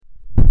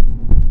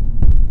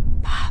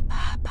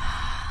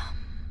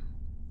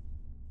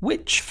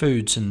Which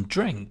foods and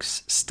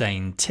drinks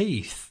stain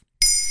teeth?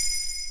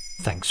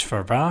 Thanks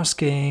for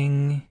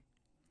asking.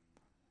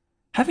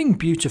 Having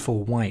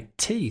beautiful white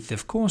teeth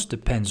of course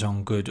depends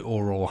on good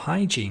oral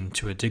hygiene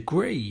to a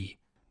degree,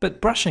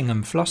 but brushing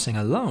and flossing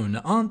alone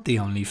aren't the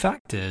only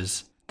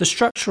factors. The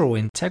structural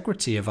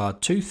integrity of our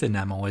tooth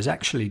enamel is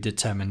actually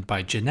determined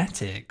by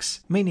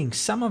genetics, meaning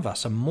some of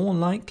us are more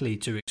likely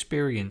to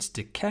experience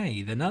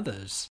decay than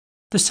others.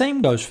 The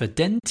same goes for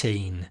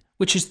dentine,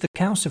 which is the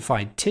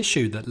calcified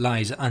tissue that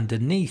lies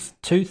underneath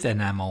tooth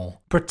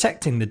enamel,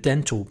 protecting the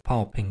dental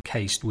pulp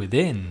encased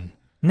within.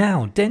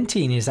 Now,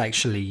 dentine is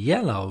actually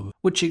yellow,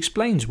 which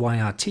explains why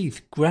our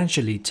teeth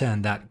gradually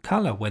turn that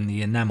colour when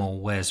the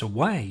enamel wears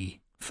away.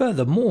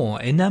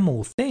 Furthermore,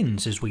 enamel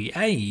thins as we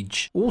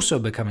age, also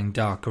becoming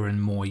darker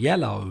and more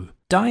yellow.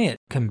 Diet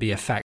can be a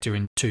factor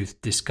in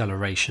tooth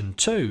discoloration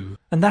too,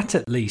 and that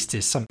at least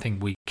is something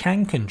we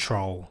can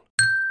control.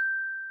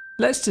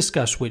 Let's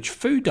discuss which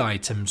food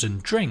items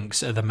and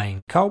drinks are the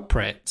main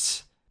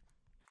culprits.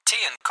 Tea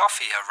and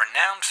coffee are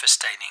renowned for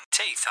staining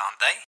teeth,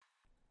 aren't they?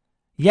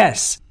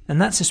 Yes,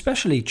 and that's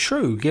especially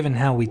true given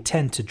how we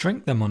tend to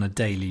drink them on a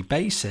daily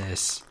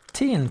basis.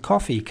 Tea and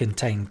coffee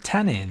contain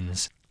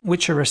tannins,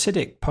 which are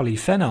acidic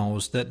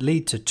polyphenols that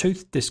lead to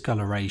tooth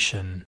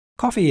discoloration.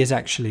 Coffee is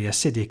actually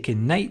acidic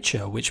in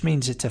nature, which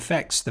means it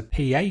affects the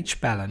pH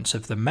balance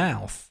of the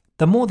mouth.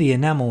 The more the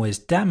enamel is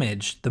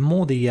damaged, the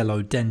more the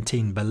yellow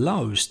dentine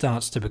below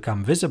starts to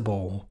become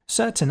visible.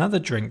 Certain other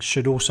drinks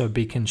should also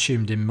be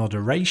consumed in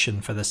moderation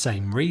for the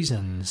same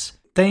reasons.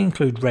 They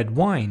include red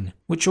wine,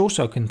 which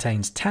also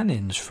contains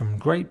tannins from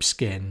grape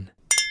skin.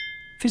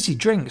 Fizzy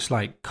drinks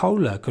like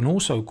cola can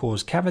also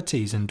cause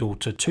cavities and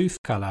alter tooth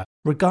colour,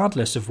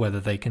 regardless of whether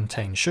they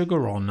contain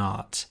sugar or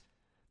not.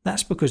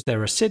 That's because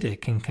they're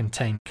acidic and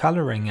contain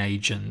colouring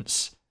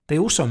agents. They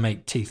also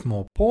make teeth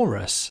more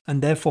porous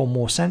and therefore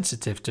more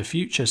sensitive to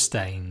future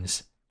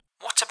stains.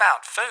 What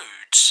about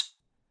foods?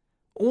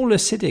 All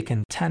acidic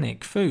and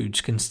tannic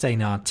foods can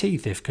stain our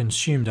teeth if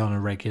consumed on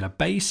a regular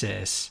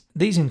basis.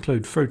 These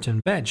include fruit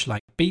and veg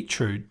like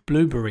beetroot,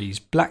 blueberries,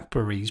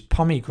 blackberries,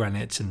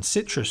 pomegranates and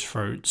citrus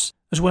fruits,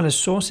 as well as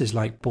sauces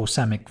like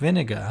balsamic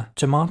vinegar,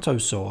 tomato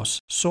sauce,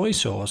 soy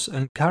sauce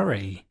and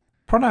curry.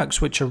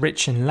 Products which are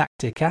rich in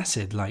lactic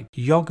acid like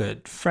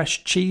yogurt,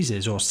 fresh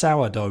cheeses or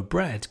sourdough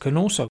bread can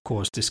also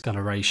cause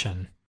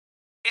discoloration.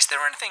 Is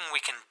there anything we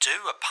can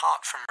do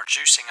apart from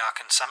reducing our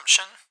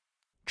consumption?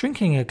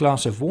 Drinking a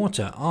glass of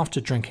water after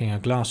drinking a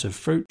glass of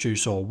fruit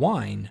juice or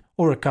wine,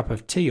 or a cup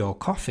of tea or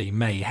coffee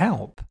may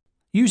help.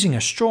 Using a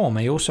straw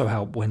may also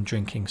help when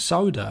drinking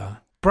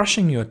soda.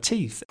 Brushing your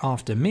teeth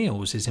after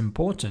meals is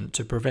important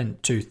to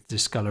prevent tooth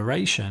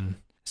discoloration.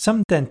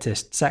 Some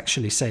dentists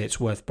actually say it's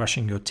worth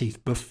brushing your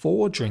teeth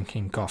before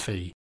drinking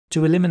coffee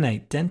to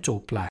eliminate dental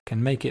plaque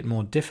and make it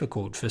more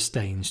difficult for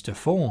stains to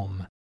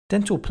form.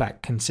 Dental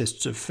plaque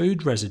consists of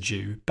food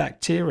residue,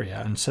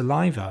 bacteria and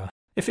saliva.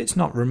 If it's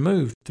not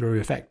removed through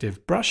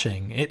effective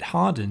brushing, it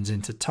hardens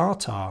into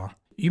tartar.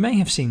 You may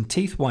have seen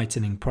teeth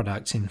whitening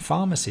products in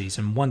pharmacies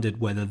and wondered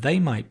whether they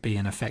might be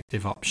an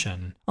effective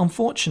option.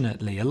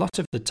 Unfortunately, a lot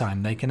of the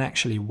time they can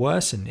actually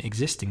worsen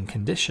existing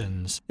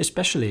conditions,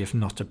 especially if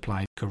not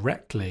applied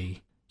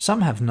correctly.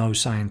 Some have no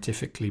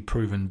scientifically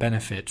proven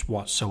benefits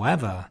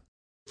whatsoever.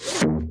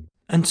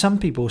 And some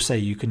people say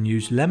you can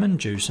use lemon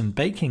juice and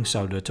baking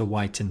soda to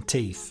whiten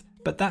teeth,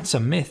 but that's a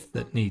myth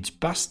that needs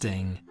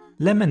busting.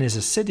 Lemon is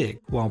acidic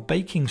while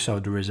baking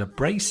soda is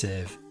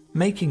abrasive,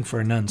 making for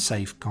an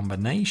unsafe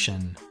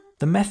combination.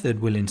 The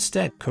method will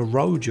instead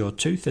corrode your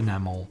tooth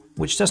enamel,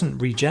 which doesn't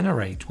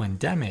regenerate when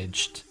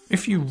damaged.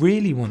 If you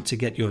really want to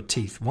get your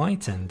teeth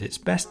whitened, it's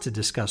best to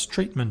discuss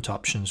treatment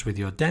options with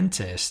your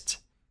dentist.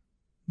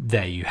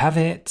 There you have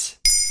it.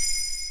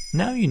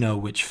 Now you know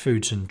which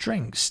foods and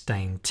drinks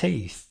stain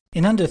teeth.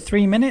 In under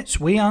 3 minutes,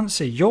 we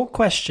answer your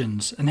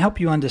questions and help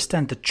you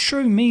understand the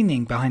true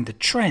meaning behind the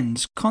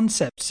trends,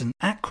 concepts and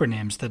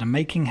acronyms that are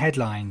making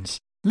headlines.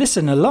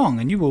 Listen along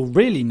and you will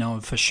really know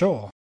for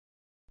sure.